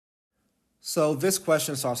So this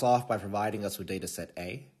question starts off by providing us with data set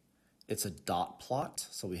A. It's a dot plot,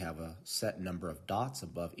 so we have a set number of dots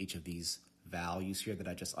above each of these values here that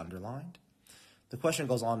I just underlined. The question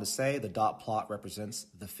goes on to say the dot plot represents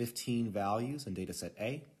the 15 values in data set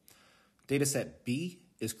A. Data set B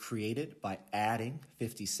is created by adding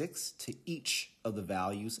 56 to each of the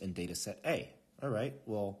values in data set A. All right,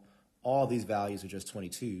 well, all these values are just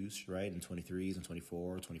 22s, right, and 23s and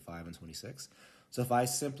 24, 25, and 26. So if I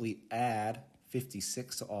simply add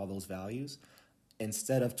 56 to all those values,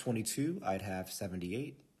 instead of 22, I'd have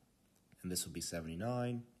 78, and this would be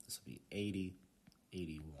 79, this would be 80,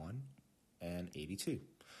 81, and 82.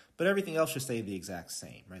 But everything else should stay the exact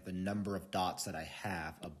same, right? The number of dots that I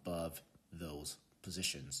have above those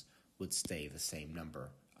positions would stay the same number.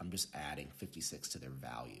 I'm just adding 56 to their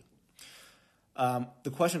value.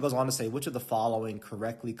 The question goes on to say, which of the following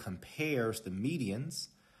correctly compares the medians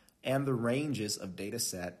and the ranges of data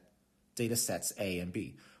sets A and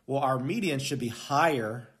B? Well, our median should be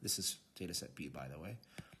higher. This is data set B, by the way.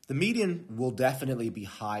 The median will definitely be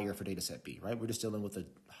higher for data set B, right? We're just dealing with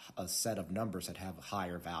a set of numbers that have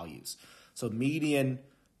higher values. So median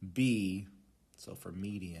B, so for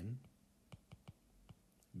median,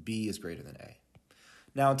 B is greater than A.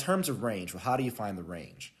 Now, in terms of range, well, how do you find the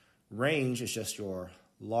range? Range is just your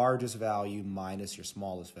largest value minus your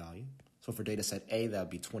smallest value. So for data set A, that would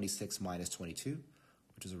be 26 minus 22,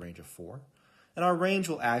 which is a range of 4. And our range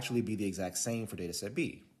will actually be the exact same for data set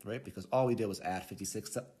B, right? Because all we did was add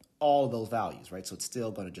 56 to all of those values, right? So it's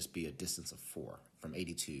still going to just be a distance of 4 from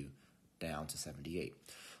 82 down to 78.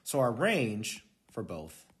 So our range for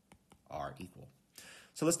both are equal.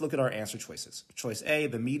 So let's look at our answer choices. Choice A,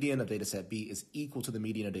 the median of data set B is equal to the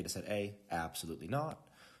median of data set A. Absolutely not.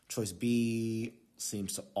 Choice B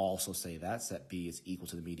seems to also say that. Set B is equal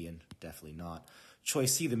to the median. Definitely not.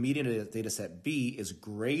 Choice C, the median of data set B is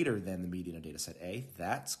greater than the median of data set A.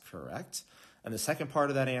 That's correct. And the second part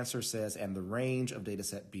of that answer says, and the range of data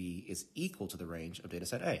set B is equal to the range of data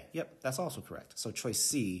set A. Yep, that's also correct. So choice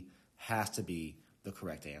C has to be the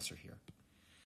correct answer here.